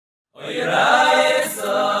Now,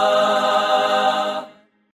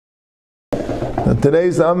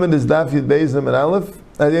 today's amud is Daf Yud Beis and Aleph.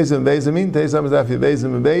 Today's amud is Daf Yud Beis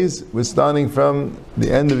and Beis. We're starting from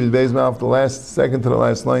the end of Yud Beis Malach, the last second to the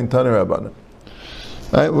last line, Taner Rabbanan.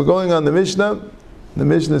 All right, we're going on the Mishnah. The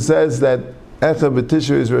Mishnah says that Echa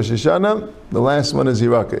B'Tishri is Rosh Hashanah. The last one is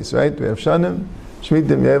Yerakes, right? We have Shanim,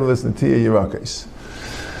 Shmitim, Yevelis, Natiya, Yerakes.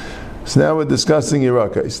 So now we're discussing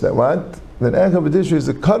Yerakes. That what? That Echa B'Tishri is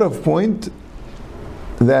the cutoff point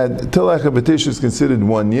that till Echa B'Tishri is considered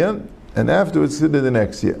 1 year, and afterwards considered the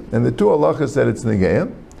next year. And the two halachas that it's Negeya,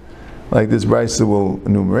 like this Brisa will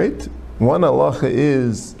enumerate. One halacha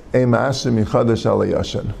is a Ma'aseh Michadash Ala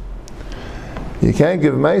Yashan. You can't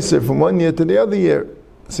give Meiser from 1 year to the other year.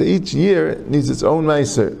 So each year needs its own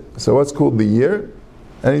Meiser. So what's called the year?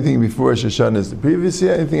 Anything before Rosh Hashanah is the previous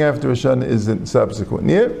year, anything after Rosh Hashanah is the subsequent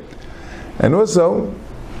year. And also,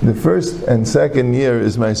 the first and second year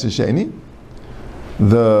is Meiser Sheni.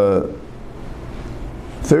 The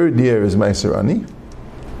third year is Meiser Ani.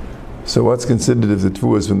 So what's considered if the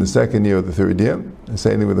Tvu is from the second year or the third year? The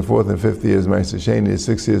same thing with the fourth and fifth year is Meiser Sheni, the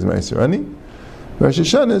sixth year is Meiser Ani. Rosh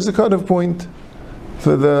Hashanah is the cutoff point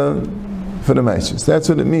for the Meisers. That's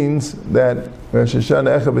what it means that Rosh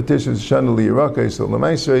Hashanah Echa B'Tishri Hashanah Li'Yerakes or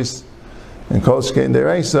L'Meisers and Kol Shkein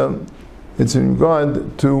D'Oraisa. It's in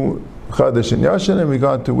regard to Chadash and Yashan in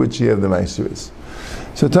regard to which year the Meiser is.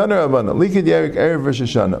 So Taner Rabbanan Likid Yerik Erev Rosh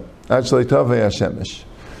Hashanah Achlei Tavei HaShemesh.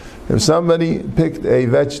 If somebody picked a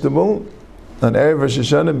vegetable on Erev Rosh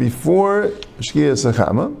Hashanah before Shkiyas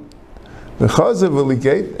HaChama, the Chazav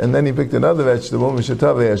V'Likait, and then he picked another vegetable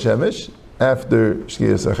Mishatavei HaShemesh after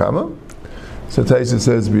Shkiyas HaChama. So Taisa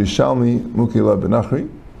says, B'Yishalmi Mukila B'Nachri.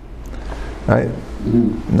 Right?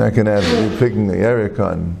 I'm not going to have you picking the Yerik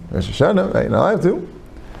on Rosh Hashanah, right? Now I have to.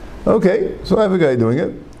 Okay, so I have a guy doing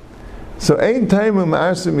it. So Ein Taimu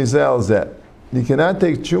Ma'asim Mizal Zeh. You cannot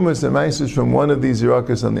take Chumas and Maisus from one of these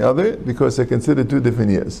Yerakas on the other because they're considered two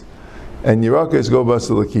different years. And Yerakas go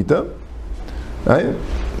Basa Lakita. Right?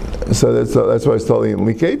 So that's why it's totally in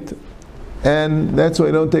Likate. And that's why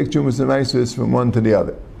you don't take Chumas and Maisus from one to the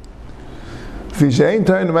other. And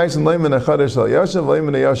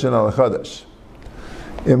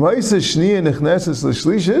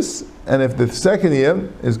if the second year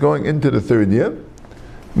is going into the third year,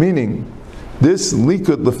 meaning this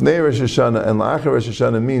Likud Lefnei Rosh Hashanah and La'achar Rosh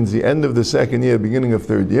Hashanah means the end of the second year, beginning of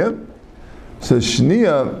third year. So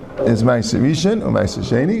Shniya is Meiser Rishon or Meiser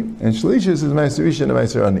Sheni, and Shlishis is Meiser Rishon or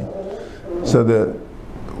Meiser Ani. So the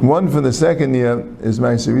one from the second year is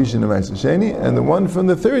Meiser Rishon and Meiser Sheni, and the one from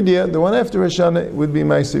the third year, the one after Rosh Hashanah, would be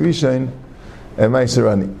Meiser Rishon and Meiser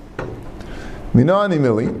Ani. Minani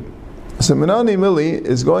Mili. So Minani Mili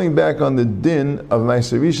is going back on the din of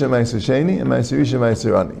Meiser Rishon, Meiser Sheni, and Meiser Rishon,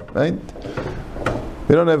 Meiser Ani. Right?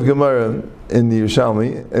 We don't have Gemara in the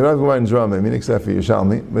Yerushalmi. We don't have Gemara in Drama, I mean, except for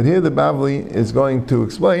Yerushalmi. But here the Bavli is going to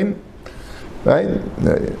explain, right?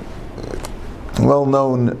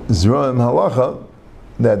 Well-known Zraim Halacha,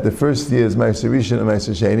 that the first year is Meiser Rishon and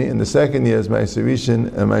Meiser Sheni, and the second year is Meiser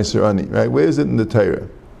Rishon and Meiser Ani. Right? Where is it in the Torah?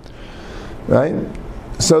 Right?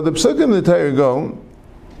 So the Psukim in the Torah go,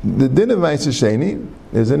 the din of Meiser Sheni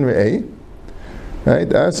is in Re'eh.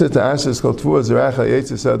 Right? Asa to Asa is called Tfuah Zeracha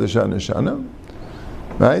Yetzisah Dashana Shana.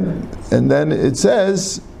 Right? And then it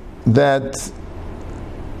says that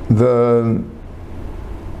the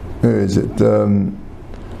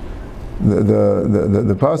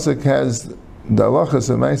pasuk has the halachas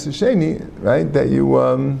of Meiser Sheni, right? That you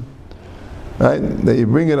that you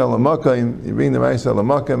bring it al Makkah, you bring the Meiser al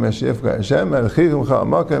Makkah, Meshivka Hashem, and Chivimcha al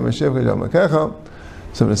Makkah, Meshivka Hashem Makecha.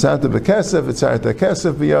 So Nesanta Bekesef, Etzarta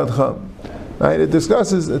Kesef B'Yadcha. Right? It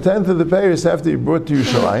discusses the 10th of the payers after you brought to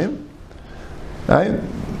Yerushalayim. Right?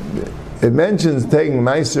 It mentions taking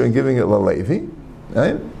Meiser and giving it LaLevi.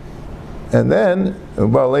 Right? And then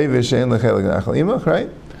right?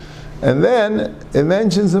 And then it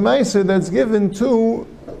mentions the Meiser that's given to,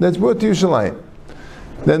 that's brought to Yerushalayim.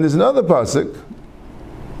 Then there's another pasuk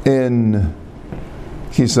in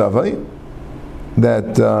Kisavai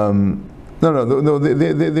that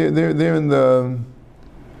they're in the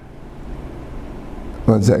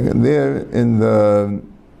one second. They're in the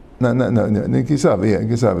in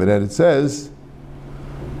Kisavai, that it says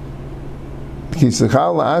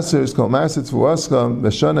Kisachal la'aser is called Maser Tvuaskam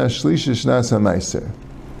B'Shana Shlish Shnas HaMeiser.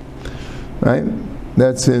 Right?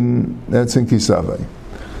 That's in Kisavai.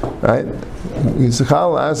 Right?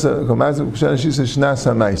 Kisachal la'aser called Maser B'Shana Shlish Shnas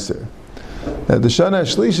HaMeiser. The Shana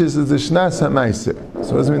Shlish is the Shnas HaMeiser.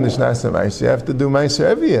 So what does it mean the Shnas HaMeiser? You have to do Meiser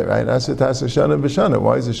every year, right? Asa Tasa Shana B'Shana.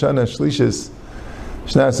 Why is the Shana Shlishis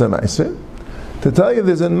Shnas HaMeiser? To tell you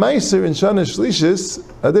there's a Meiser in Shana Shlishis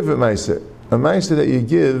a different meiser, a meiser that you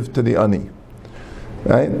give to the ani.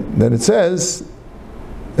 Right? Then it says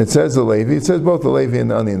the Levi, it says both the Levi and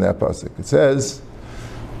the ani in that pasuk. It says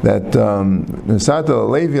that Nesata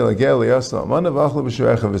Levi Lagel Yasla Amana V'Achla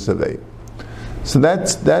B'Shurecha V'Savei. So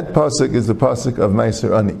that pasuk is the pasuk of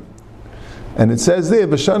meiser ani. And it says there,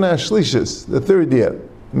 B'Shana Shlishis, the third year,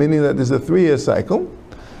 meaning that there's a 3-year cycle,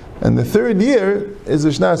 and the third year is a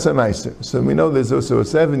Shnasa Meiser. So we know there's also a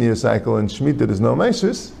 7-year cycle, and Shemitah there's no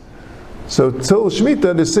Meisers. So till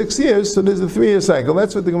Shemitah there's 6 years, so there's a 3-year cycle.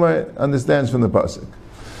 That's what the Gemara understands from the pasuk.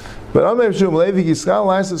 But Amar Shum Levi Yiskal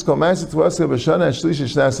Laisus Kol Meiser Tvaska B'Shana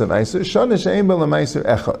Shlishis Shnasa Meiser Shana Shein B'La Meiser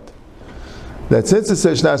Echad. That since it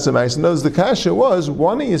says Shnasa Meiser, knows the kasha was,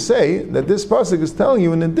 why don't you say that this pasuk is telling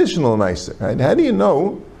you an additional Meiser? Right? How do you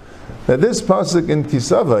know that this pasuk in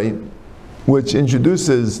Kisavai, which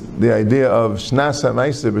introduces the idea of Shnasa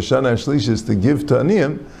Meiser B'Shana Shlishis to give to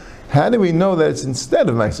Aniyim, how do we know that it's instead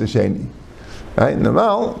of Meiser Sheni? Right?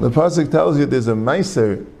 Namal, the pasuk tells you there's a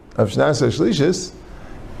Meiser of Shnasa Shlishis,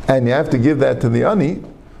 and you have to give that to the Ani.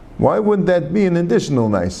 Why wouldn't that be an additional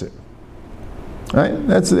Meiser? Right?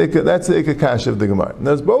 That's the Ikakash of the Gemara.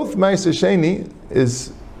 Now, both Meiser Sheni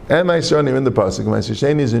and Meiser Ani are in the pasuk. Meiser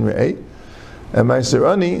Sheni is in Re'eh, and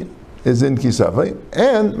Meiser Ani is in Kisavai,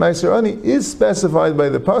 and Meiser Ani is specified by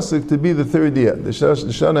the pasuk to be the third year, the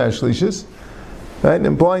Shana Shlishis, right?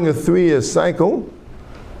 Implying a 3-year cycle,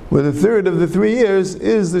 where the third of the 3 years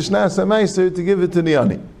is the Shnasa Meiser to give it to the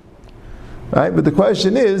Ani. Right? But the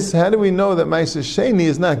question is, how do we know that Meiser Sheni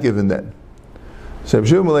is not given then? So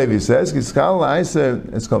Rabbi Levi says, it's called Meiser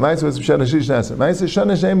Shana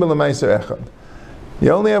Shein Meiser Echad.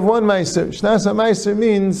 You only have one Meiser. Shnasa Meiser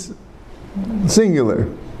means singular.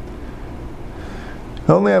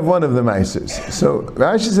 You only have one of the Meisers. So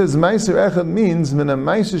Rashi says Meiser Echad means Mina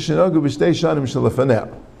Meiser Shenogu B'Shtei Shanim Shalafanel.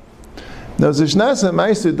 Now the Shnasa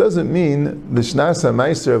Meiser doesn't mean the Shnasa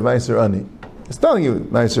Meiser of Meiser Ani. It's telling you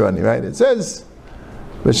Meiser Ani, right? It says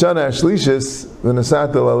B'Shana Shlishis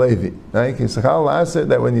V'Nasata L'Levi. Right?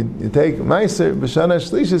 That when you take Meiser B'Shana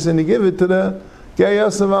Shlishis and you give it to the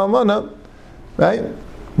Geyos of Almana, right?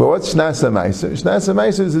 But what's Shnasa Meiser? Shnasa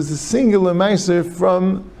Meiser is a singular Meiser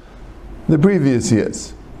from the previous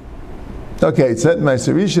years. Okay, it said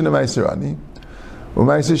Meiser Rishon and Meiser Ani. Well,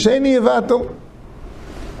 Meiser Sheni Yavatel.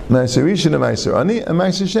 Meiser Rishon and Meiser Ani, and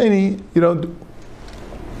Meiser Sheni, you don't do.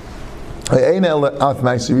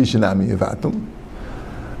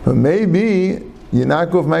 But maybe you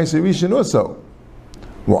knock off Meiser Rishon also.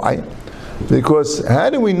 Why? Because how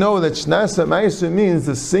do we know that Shnasa Meiser means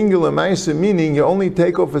the singular Meiser, meaning you only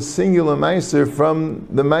take off a singular Meiser from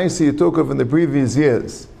the Meiser you took off in the previous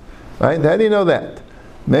years? Right? How do you know that?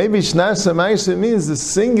 Maybe Shnasa Meiser means the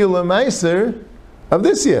singular Meiser of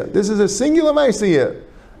this year. This is a singular Meiser year.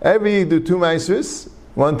 Every year you do 2 Meisers,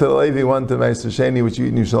 one to Levi, one to Meiser Sheni, which you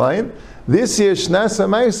eat in Yerushalayim. This year, Shnasa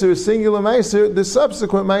Meiser, singular Meiser, the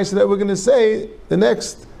subsequent Meiser that we're going to say, the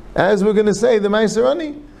next, as we're going to say, the Meiser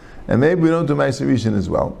Ani. And maybe we don't do Meiser Rishon as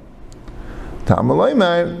well.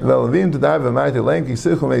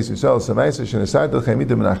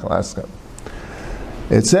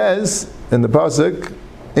 It says in the pasuk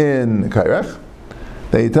in Kairach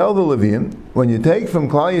that you tell the Leviim, when you take from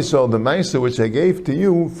Klal Yisrael the Meiser which I gave to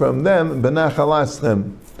you from them,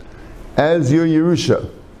 b'nachalaschem, as your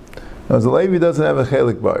Yerusha. Now, the Levi doesn't have a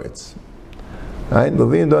chelik baritz. Right?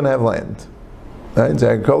 Leviim don't have land. Right? It's an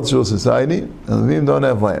agricultural society, and Leviim don't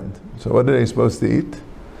have land. So what are they supposed to eat?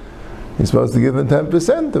 He's supposed to give them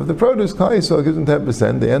 10% of the produce. Klal Yisrael gives them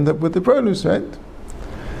 10%. They end up with the produce, right?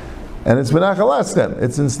 And it's b'nachalaschem.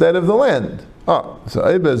 It's instead of the land. Oh, so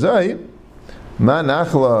Eibezai, ma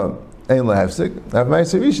nachla ein lehefsik, av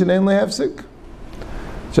meiser rishon ein lehefsik.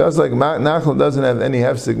 Just like nachla doesn't have any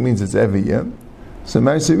hefsik, means it's every year. So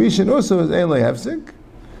meiser rishon also is ein lehefsik,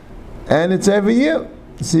 and it's every year.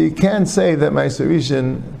 So you can't say that meiser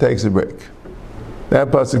rishon takes a break. That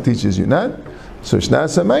pasuk teaches you not. So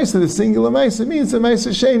shnasa meiser, the singular meiser, means the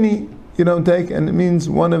meiser sheni you don't take, and it means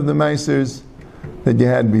one of the meisers that you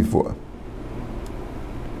had before.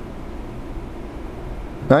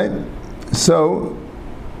 Right? So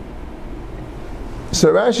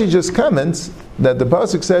Rashi just comments that the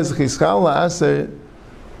pasuk says Chischal la'aser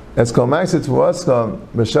es kol meiser tvuaska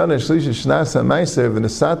b'shana shlishi shnasa meiser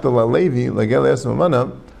v'nesata la'levi l'gel es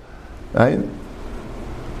mamana. Right?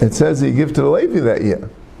 It says he give to the Levi that year.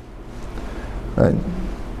 Right?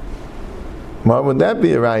 Why would that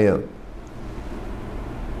be a raya?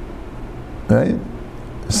 Right?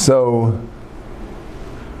 So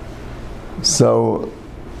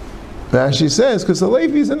Rashi says, because the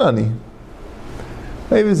Levi is an ani.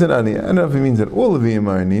 Levi is an ani. I don't know if it means that all Leviim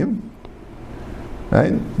are aniyim,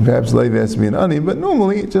 right? Perhaps Levi has to be an ani, but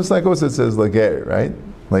normally, just like also it says lager, right?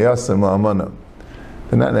 Layasam la'amana.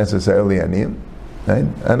 They're not necessarily aniyim, right?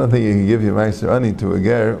 I don't think you can give your meiser ani to a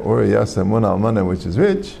ger or a yasam one almana which is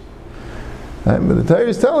rich, right? But the Torah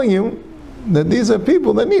is telling you that these are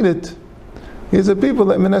people that need it. These are people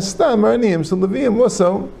that minastam are aniyim. So Leviim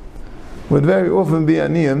also would very often be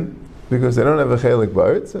aniyim because they don't have a chelik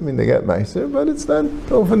baritz. I mean, they get meiser, but it's not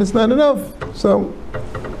often. It's not enough. So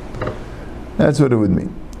that's what it would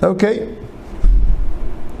mean. Okay.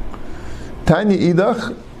 Tanya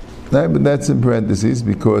idach. Right, but that's in parentheses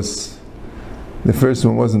because the first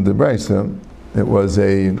one wasn't the Brisa, it was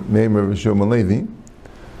a name of Shlomo Levi.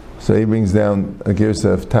 So he brings down a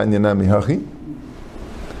girsa of Tanya Nami Hachi.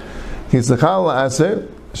 Kislachal Aser,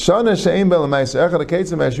 Shana Shein Bel Meiser Echad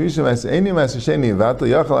Akeitzim Meiser Meiser Eini Meiser Sheni Vato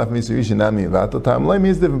Yachal Af Meiser Yishin Nami Vato Tam Lei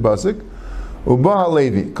means different pasuk. Uba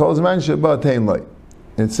Levi calls man Sheba Tein Lei.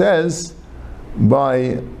 It says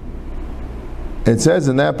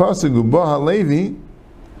in that pasuk Uba Levi.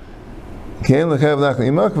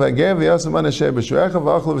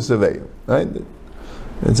 Right?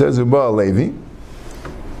 It says Uba Levi.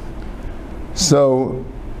 So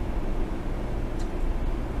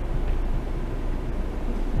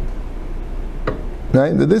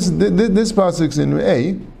right, this pasuk's in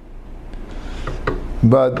A,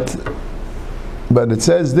 but it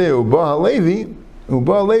says there Uba Levi.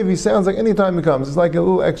 Uba Levi sounds like any time he comes. It's like a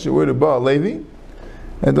little extra word Uba Levi,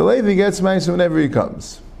 and the Levi gets ma'aser whenever he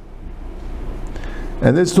comes.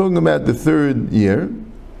 And this is talking about the third year.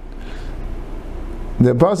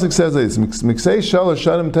 The pasuk says this: "Miksei shalosh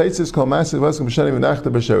shanim teitzis kol ma'aser v'askim b'shanim v'nachta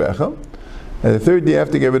b'sharecha." And the third day, you have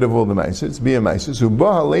to get rid of all the ma'asers. Be a ma'aser. So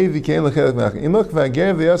ba halevi kein lechelek v'nachim imach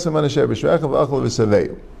v'ager v'yasam anasher b'sharecha v'achol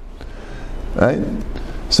v'saveyu. Right.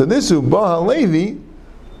 So this uba halevi,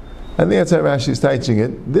 I think that's how Rashi is teaching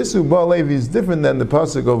it. This uba halevi is different than the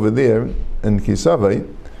pasuk over there in Kisavai.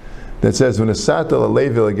 That says when a satel a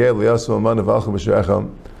levi leger liyasu aman of alchim b'shrecham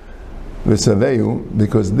v'saveyu,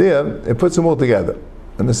 because there it puts them all together.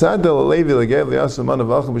 And the satel a levi leger liyasu aman of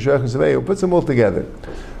alchim b'shrecham v'saveyu puts them all together.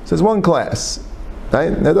 So it's one class, right?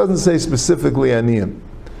 That doesn't say specifically aniyim,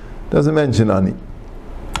 doesn't mention ani.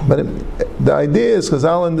 But the idea is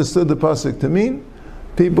Chazal understood the pasuk to mean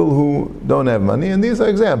people who don't have money, and these are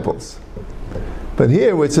examples. But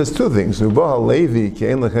here, where it says two things, so the Levi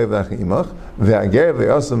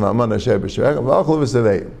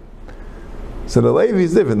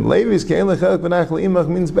is different. Levi's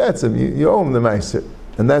means betzim. You owe him the meiser,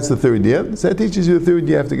 and that's the third year. So that teaches you the third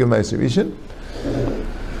year you have to give meiser rishon.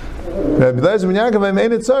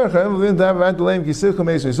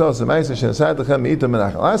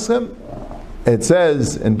 It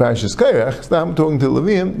says in Parshas Kairach, I'm talking to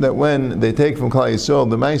Leviim, that when they take from Klal Yisrael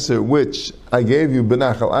the meiser which I gave you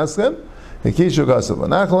b'nachal aschem, hikishu kasav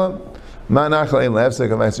l'nachla, ma nachal ein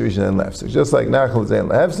lehefsek, a meiser rishon ein lehefsek. Just like nachal is ein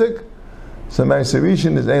lehefsek, so meiser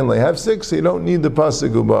rishon is ein lehefsek, so you don't need the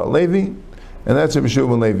pasuk uba Levi, and that's Rabbi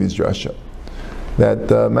Shimon Levi's drasha. That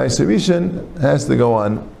meiser rishon has to go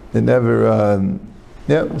on. It never,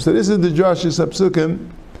 so this is the drasha sapsukim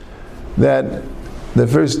that the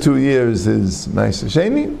first 2 years is Meiser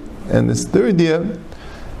Sheni, and this third year,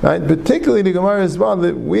 right? Particularly the Gemara is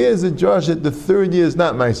bothered. Where's the Josh that the third year is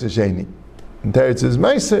not Meiser Sheni? And there it says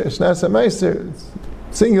Meiser, Shnasa Meiser, it's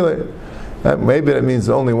singular. Maybe that means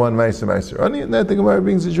only one Meiser. Only and that the Gemara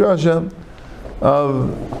brings the Drasha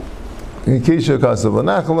of Kisha Kasav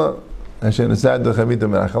L'Nachla, Hashem Asad Chavita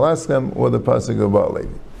Menachalaskam, or the pasuk of Baal Levi.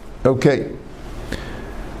 Okay.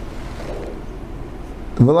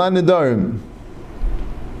 V'la Nedarim.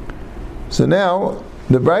 So now,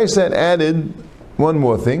 the Brisa added one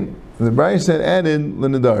more thing. The Brisa added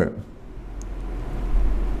l'nedarim.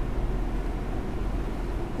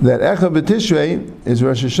 That Echa B'Tishrei is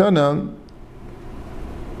Rosh Hashanah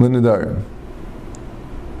l'nedarim.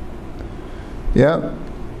 Yeah?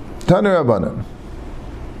 Tana Rabbanan.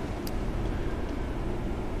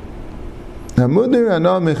 Hamudir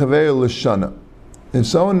ana mechaver l'shana. If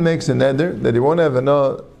someone makes a neder that he won't have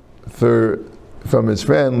ana from his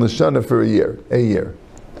friend l'shana for a year.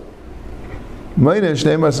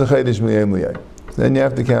 Then you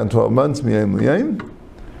have to count 12 months.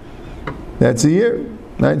 That's a year.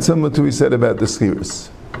 Right? Similar to what we said about the schiras.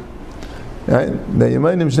 Right?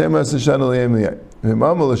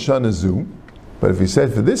 But if he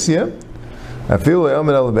said for this year, so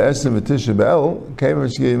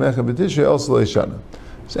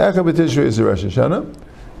Echa B'Tishrei is a Rosh Hashanah,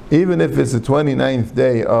 even if it's the 29th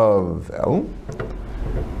day of El,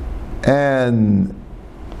 and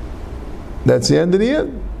that's the end of the year.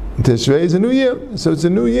 Tishrei is a new year, so it's a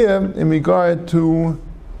new year in regard to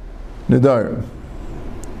Nedarim.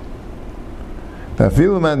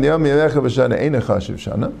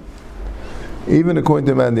 Even according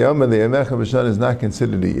to Man Diyama, the Yemecha B'Shana is not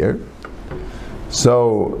considered a year.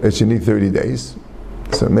 So it should need 30 days.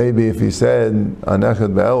 So maybe if he said on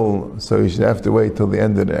Echad B'El, so he should have to wait till the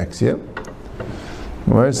end of the next year.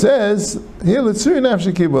 Where it says, here, let's the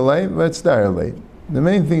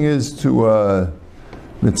main thing is to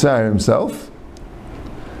mitzvah himself.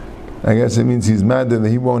 I guess it means he's mad that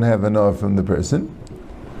he won't have enough from the person.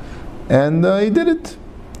 And he did it.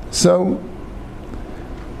 So,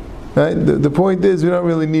 right, the point is, we don't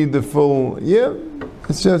really need the full year.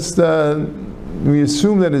 It's just, we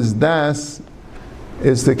assume that his das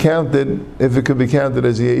is to count it, if it could be counted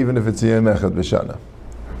as a year, even if it's a year mechad b'shana.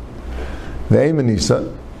 Ve'ema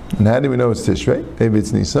Nisan. And how do we know it's Tishrei? Maybe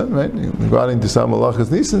it's Nisan, right? Regarding to some malachas,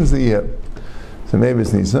 Nisan's the year. So maybe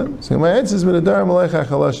it's Nisan. So my answer is, V'nedarim aleich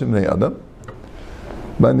ha'chalashim b'nei Adam.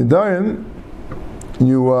 By Nedarim,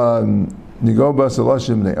 you go bas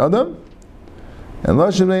lashim b'nei Adam, and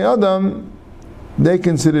lashim b'nei Adam, they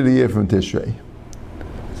consider the year from Tishrei.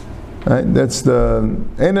 Right? That's the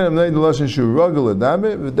Einam Nei the Lashon Shu Ragul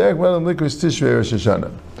Adabe V'derek Malam Likros Tishrei Rosh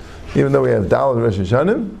Hashanah. Even though we have Daled Rosh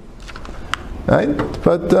Hashanah, right?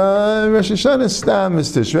 But Rosh Hashanah Stam is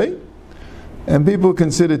Tishrei, and people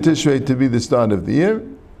consider Tishrei to be the start of the year.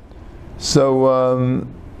 So,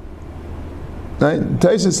 right?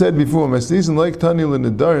 Taisa said before, Maslisin like Tani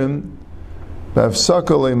l'Nedarim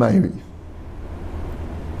B'Hafsaka Le'Mayri.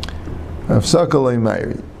 Hafsaka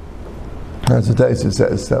Le'Mayri. That's what Taisa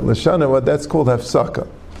says. That Lashana, what that's called Hafsaka.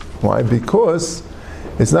 Why? Because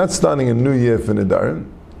it's not starting a new year for Nedarim.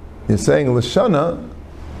 You're saying Lashana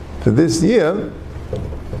for this year,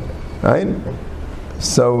 right?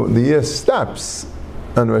 So the year stops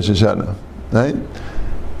on Rosh Hashanah, right?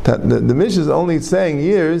 The Mishnah is only saying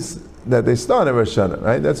years that they start on Rosh Hashanah,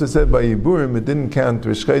 right? That's what's said by Yiburim. It didn't count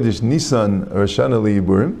Rosh Chodesh Nisan or Rosh Hashanah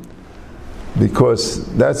Yiburim, because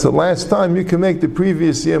that's the last time you can make the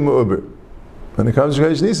previous year Mu'uber. When it comes to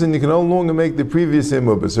Chodesh Nisan, you can no longer make the previous year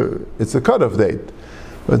Mu'uber. So it's a cutoff date,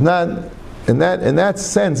 but not in that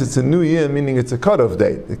sense. It's a new year, meaning it's a cutoff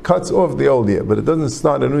date. It cuts off the old year, but it doesn't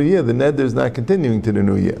start a new year. The neder is not continuing to the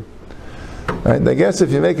new year. Right? I guess if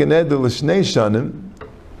you make a neder l'shnei shanim,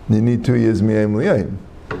 you need 2 years miyayim liyayim.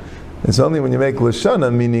 It's only when you make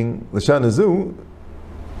l'shana, meaning l'shana zu,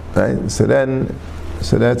 right? So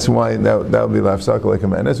that's why that would be l'afsaka like a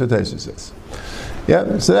man. That's what Taisha says.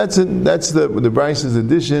 Yeah. So that's the Bryce's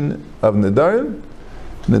edition of Nedarim.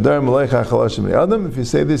 Nedarim aleich ha'chalashim b'nei. If you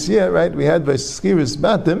say this year, right? We had by Skiris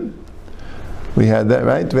Batim. We had that,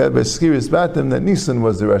 right? We had by Skiris Batim that Nisan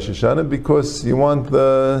was the Rosh Hashanah, because you want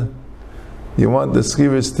the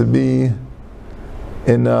Skiris to be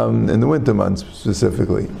in the winter months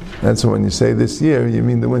specifically. That's when you say this year, you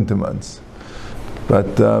mean the winter months.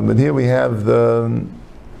 But here we have the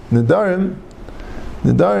Nedarim.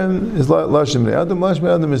 Nedarim is Lashim B'nei Adam. Lashim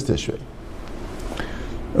B'nei Adam is Tishrei.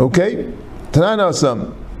 Okay, Tanan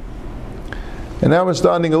Asam. And now we're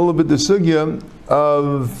starting a little bit the sugya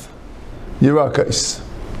of Yerakais.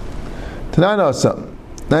 Tanan Asam.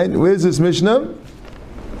 Right? Where's this Mishnah?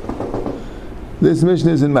 This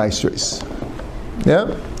Mishnah is in Maestris.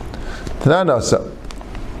 Yeah? Tanan Asam.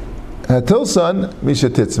 Hatilsan Misha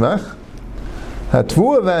Titzmach.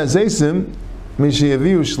 Hatvua V'azesim Misha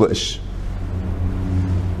Yaviu Shlish.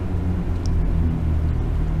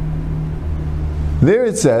 There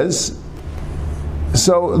it says,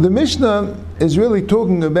 so the Mishnah is really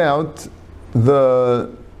talking about the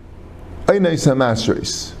Einais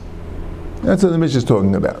HaMasris. That's what the Mishnah is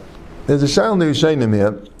talking about. There's a Shal Ne'Rishayim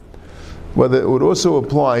here, whether it would also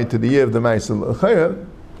apply to the year of the Ma'aseh L'Chayah.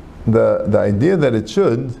 The idea that it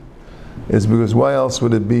should is because why else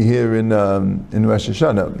would it be here in Rosh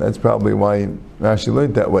Hashanah? That's probably why Rashi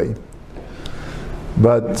learned that way.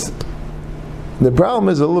 But the problem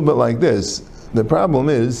is a little bit like this. The problem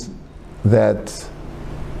is that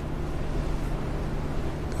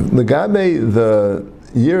the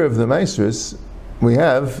year of the Maestris, we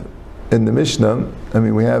have in the Mishnah,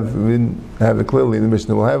 we didn't have it clearly in the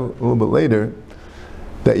Mishnah, we'll have a little bit later,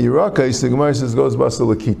 that Yerakais, the Gemara says, goes Basa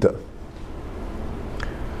Lakita.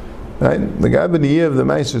 Right? The year of the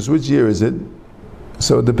Maestris, which year is it?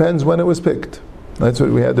 So it depends when it was picked. That's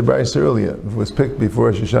what we had the Bryce earlier. If it was picked before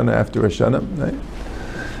Rosh Hashanah, after Rosh Hashanah, right?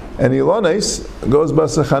 And Ilonis goes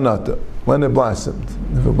Basa Chanata, when it blossomed.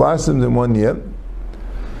 If it blossomed in 1 year,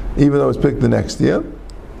 even though it's picked the next year,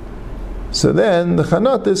 so then the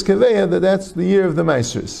Chanata is Keveya, that's the year of the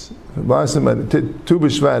Maestris. If it blossomed, Tu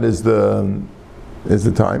B'Shvat is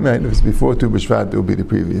the time, right? If it's before Tu B'Shvat, it will be the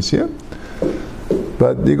previous year.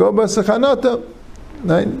 But you go Basa Chanata,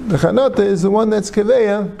 right? The Chanata is the one that's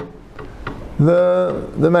Keveya,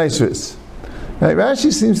 the Maestris. Right,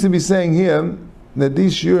 Rashi seems to be saying here that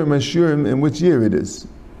these shurim are shurim in which year it is.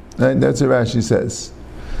 Right, that's what Rashi says.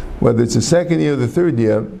 Whether it's the second year or the third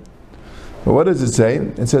year. But what does it say?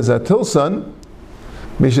 It says, Atilson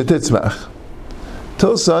Mishatitzmach.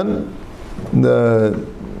 Tilson, the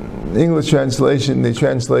English translation, they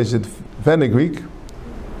translated fenugreek,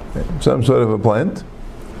 some sort of a plant.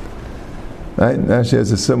 Right? Rashi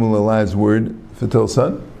has a similar last word for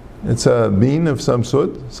Tilson. It's a bean of some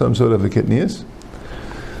sort of a kitnius.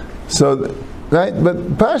 So, right, but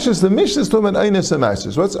Pashas, the Mishnah is talking about Einis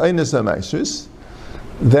HaMaishris. What's Einis HaMaishris?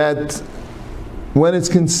 That when it's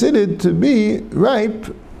considered to be ripe,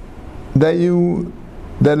 that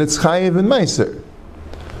it's chayiv and meiser,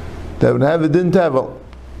 that would have a din tevel,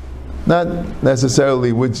 not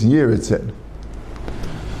necessarily which year it's in.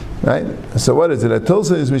 Right? So what is it? A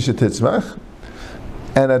tilsa is mishatitzmach,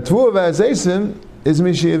 and a tvu v'azesim is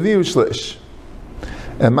mishiyaviu shlish.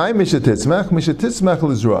 And my mishatitzmach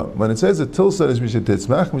lizram. When it says a tilsa is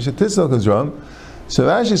mishatitzmach lizram, so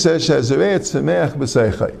Rashi says shazarei tzemeach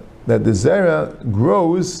b'seichai, that the zera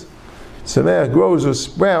grows, tzemeach grows or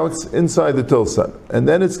sprouts inside the tilsa, and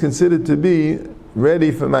then it's considered to be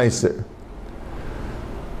ready for meiser.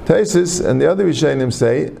 Taisus and the other Rishonim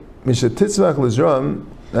say mishatitzmach lizram.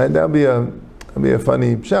 Right, that'll be a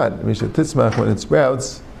funny shot. Mishatitzmach, when it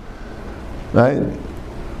sprouts, right?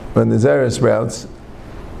 When the zera sprouts,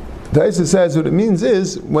 Taisa says what it means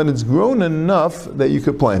is when it's grown enough that you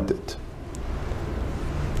could plant it.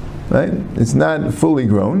 Right? It's not fully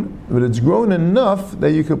grown, but it's grown enough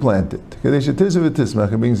that you could plant it. Because it brings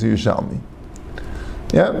the Yerushalmi.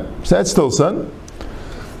 Yeah, so that's still son.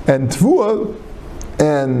 And Tvua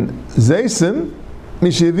and Zaysim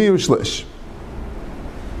Mishiviu Shlish.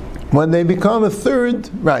 When they become a third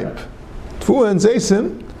ripe. Tvua and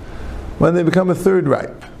Zaysim, when they become a third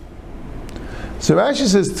ripe. So Rashi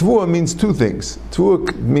says Tvua means two things.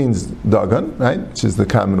 Tvua means dagan, right, which is the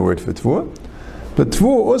common word for Tvua. But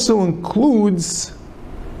Tvua also includes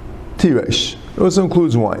Tiresh. It also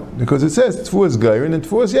includes wine. Because it says Tvua is Gairin and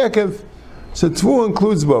Tvua is Yaakov. So Tvua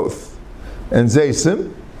includes both. And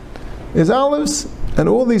Zaysim is olives. And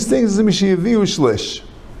all these things is a Mishiyaviu Shlish.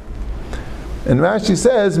 And Rashi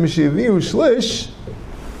says, Mishiyaviu Shlish,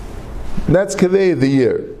 that's Kaveh the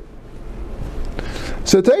year.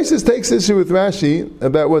 So Taisus takes issue with Rashi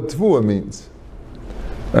about what Tvua means.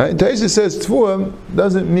 Right? Taisus says Tvua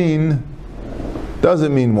doesn't mean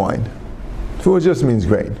wine. Tvua just means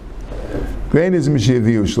grain. Grain is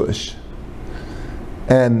Mishiyaviu Shlish.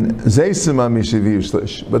 And Zaysim are Mishiyaviu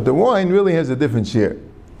Shlish. But the wine really has a different share.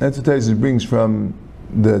 That's what Taisus brings from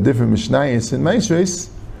the different Mishnayos and Maestris,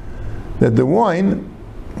 that the wine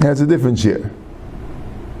has a different share.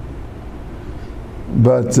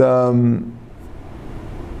 But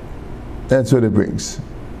that's what it brings.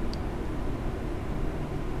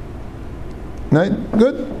 Right?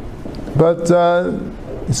 Good. But so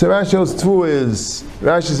Rashi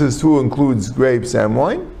says Tvua includes grapes and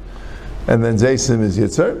wine, and then Zaysim is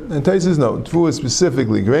Yitzhar. And Tais says no, Tvua is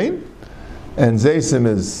specifically grain, and Zaysim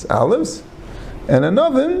is olives, and an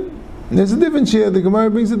oven, there's a different share. The Gemara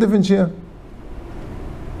brings a different share.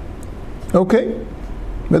 Okay,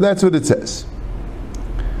 but that's what it says.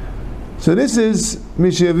 So this is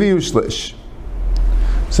Mishiyaviu Shlish.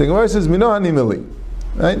 So the Gemara says Minani Mili.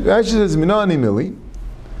 Right? Rashi says Minani Mili.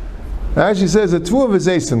 Rashi says that Tvua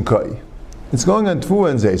v'Zaysim Kai. It's going on Tvua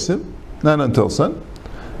and Zaysim, not on Tilson.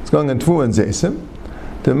 It's going on Tvua and Zaysim.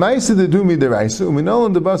 The Maisa de Dumi Deraisa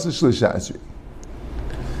Uminol the Basa Shlish Asri.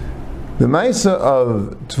 The Maisa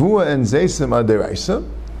of Tvua and Zaysim are Deraisa,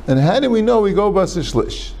 and how do we know we go Basa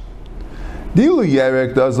Shlish? Dilu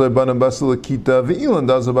Yerek does Lebanon Basa Lakita, Ve'ilan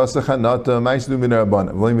does Basa Chanata, Maisa Dumi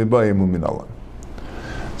Derabana, V'lim Ibayim Uminala.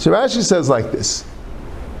 So Rashi says like this: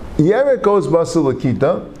 Yerek goes Basa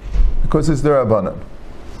Lakita because it's the Rabbanan.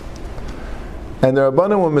 And the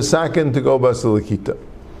Rabbanan were Masakin to go Basa Lakita.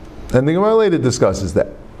 And the Gemara later discusses that.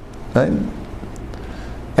 Right?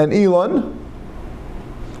 And Elon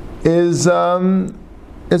is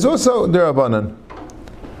also the Rabbanan.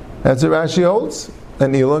 That's what Rashi holds.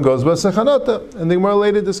 And Elon goes Basa Chanata. And the Gemara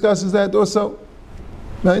later discusses that also.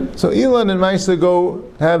 Right? So Elon and Maisa go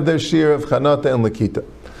have their share of Chanata and Lakita.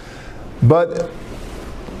 But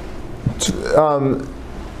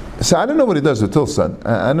so I don't know what he does with Tilson.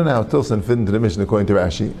 I don't know how Tilson fit into the mission according to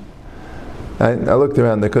Rashi. I looked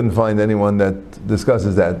around, I couldn't find anyone that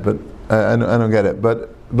discusses that, but I don't get it.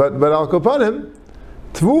 But Al Kopanim,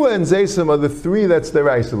 Tvua and Zaysim are the three that's the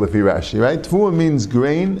Raisa Lefi Rashi, right? Tvua means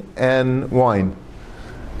grain and wine.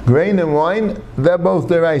 Grain and wine, they're both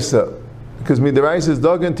the Raisa. because midaraisa is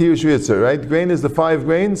dagan tiyu shvitzer, right? Grain is the 5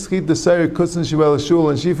 grains, chit the seir, kutzen, shibel, shul,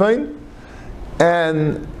 and shifain,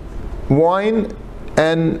 and wine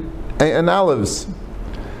and olives.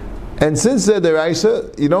 And since they're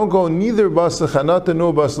deraisa, you don't go neither basa chanata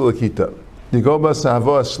nor basa lakita. You go basa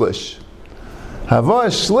hava shlish. Hava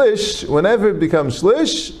shlish, whenever it becomes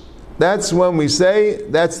shlish, that's when we say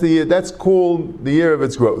that's called the year of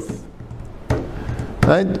its growth.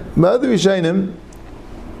 Right? But other Rishayim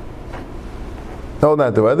hold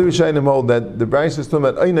that though. Other Rishayim hold that the Bryce is talking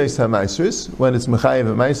about Einais HaMaisris, when it's Mechayev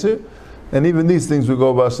HaMaiser, and even these things will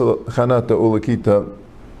go basa chanata ulakita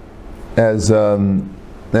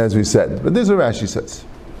as we said. But this is what Rashi says.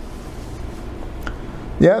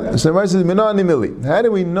 Yeah, so Rashi says, Minani Mili. How do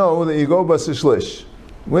we know that you go basa shlish?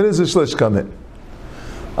 Where does the shlish come in?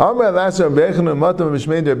 Ravasi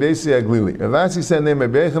said name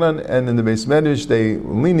Rabbi Aharon, and in the Beis Medrash they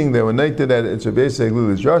were leaning, they were noted that it's Rabbi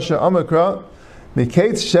Aglili's Rosh. Amakra,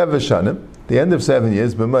 Miketz Sheva Shanim, the end of 7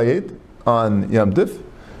 years, B'mayit, on Yom Tif.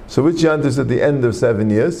 So which Yom Tif is at the end of 7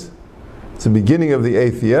 years? It's the beginning of the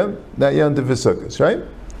 8th year. That Yom Tif is Sukkot, right?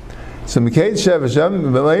 So Miketz Sheva Shanim,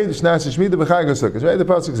 B'mayit, Shnas Shmita B'chag HaSukkot, right? The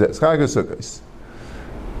Pasuk says, Chag HaSukkot.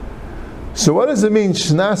 So what does it mean,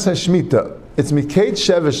 Shnas HaShmita? It's Miketz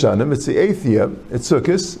Sheva Shanim, it's the 8th year, it's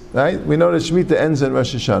Sukkot, right? We know that Shemitah ends in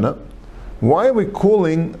Rosh Hashanah. Why are we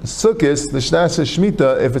calling Sukkot the Shnas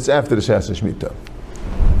HaShmita if it's after the Shnas HaShmita?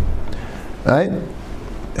 Right?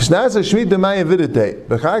 Shnas HaShmita Maya Vidite,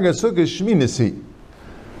 B'chag HaSukkot Shminasi.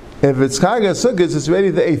 If it's Chag HaSukkot, it's already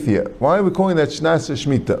the 8th year. Why are we calling that Shnas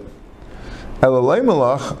HaShmita? Elalei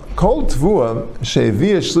Malach, Kol Tvua,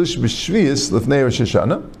 She'eviyah Shlish B'Shviyas, L'fnei Rosh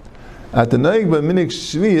Hashanah, at the Naig B'Minik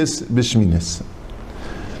Shviyas B'Shminis.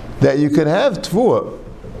 That you can have Tvua,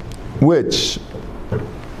 which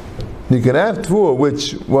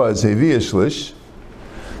was Heviyah Shlish,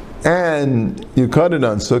 and you cut it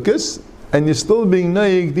on Sukkot, and you're still being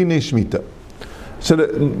Naig Dinei Shmita. So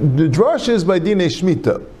the drash is by Dinei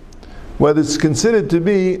Shmita, whether it's considered to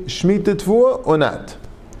be Shmita Tvua or not.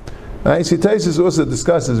 Right? So Taisus also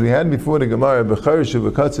discusses, we had before the Gemara, B'Charish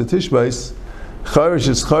V'Katza Tishbais, Charish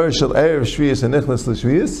is Charish Shel Erev Shviyas and Nichlas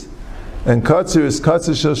L'Shviyas, and Katzer is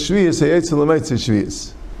Katzer Shel Shviyas Ha'yetzel L'Meitzah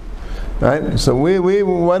Shviyas. Right? So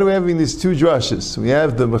why do we have these two drushes? We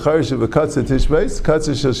have the B'Charish V'Katza Tishbais,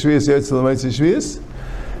 Katzer Shel Shviyas Ha'yetzel L'Meitzah Shviyas,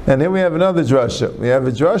 and here we have another drasha. We have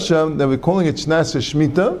a drasha that we're calling it Shnas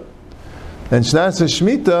HaShmita, and Shnas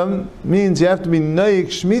HaShmita means you have to be Naik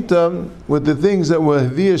Shmita with the things that were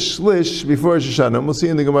via Shlish before Rosh Hashanah. And we'll see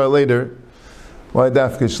in the Gemara later why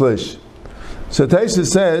Dafka Shlish. So Taisa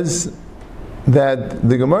says that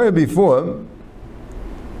the Gemara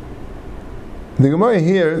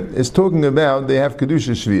here is talking about they have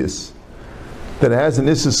Kedusha Shviyas, that it has an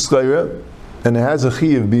Issa Schleira and it has a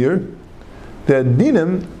Chi of beer. The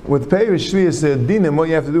dinim with Peiris Shviyas, the dinim, what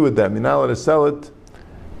you have to do with them? You're not allowed to sell it,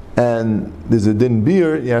 and there's a din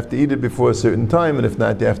beer, you have to eat it before a certain time, and if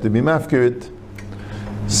not, you have to be mafkir it.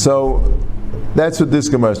 So that's what this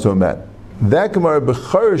Gemara is talking about. That Gemara,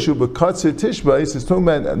 B'charishu B'katzir Tishbais, is talking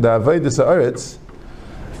about the Avodas Haaretz,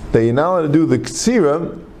 that you're not allowed to do the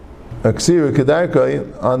Ksira, a Ksira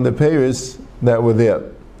Kedarkai, on the Peiris that were there.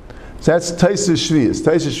 So that's Taisa Shviyas.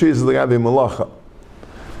 Taisa Shviyas is the Gabi Malacha.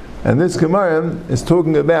 And this Gemara is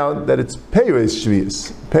talking about that it's Peiris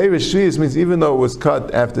Shviyas. Peiris Shviyas means even though it was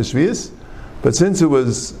cut after Shviyas, but since it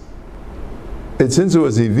was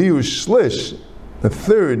Hiviu Shlish, a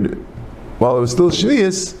third, while it was still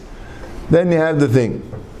Shviyas, then you have the thing.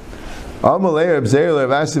 Maybe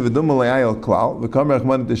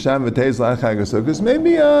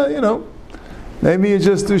you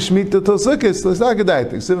just do Shemitah till Sukkot. Let's not get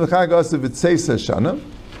that.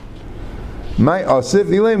 My asif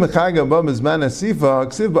ilay mechaga bam is man asifa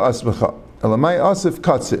aksiv ba'asbacha. Elamai asif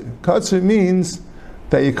katzir. Katzir means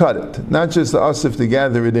that you cut it, not just the asif to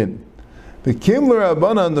gather it in. The kimler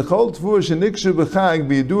abanan the chol tvur shenikshu b'chag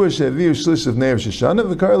b'yidua sheviu shlish of ne'er sheshana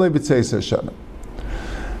v'karlei b'tzeis shana.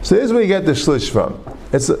 So here's where you get the shlish from.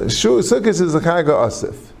 It's sukkot is a chaga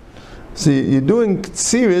asif. So you're doing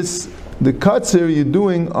ksiris, the katzir you're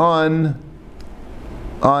doing on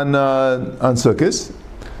sukkot.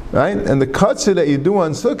 Right? And the katzir that you do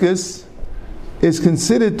on Sukkot is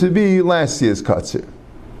considered to be last year's katzir.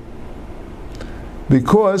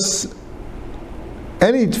 Because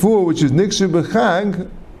any tfur which is nikshu b'chag,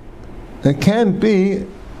 it can't be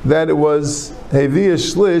that it was Heviyah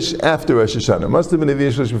Shlish after Rosh Hashanah. It must have been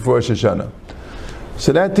Heviyah Shlish before Rosh Hashanah.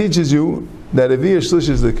 So that teaches you that Heviyah Shlish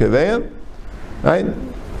is the Kaveya, right?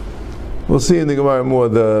 We'll see in the Gemara more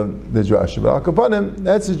the drasha. But Al Kapanim,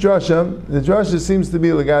 that's the drasha. The drasha seems to be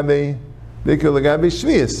Lagabe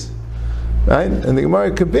Shviyas. Right? And the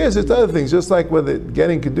Gemara compares it to other things, just like whether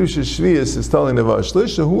getting Kedusha Shvius is totally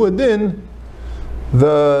Nevashlish, or who adin,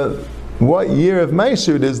 what year of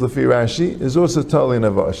Meiser it is, Lefi Rashi, is also totally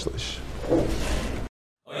Nevashlish.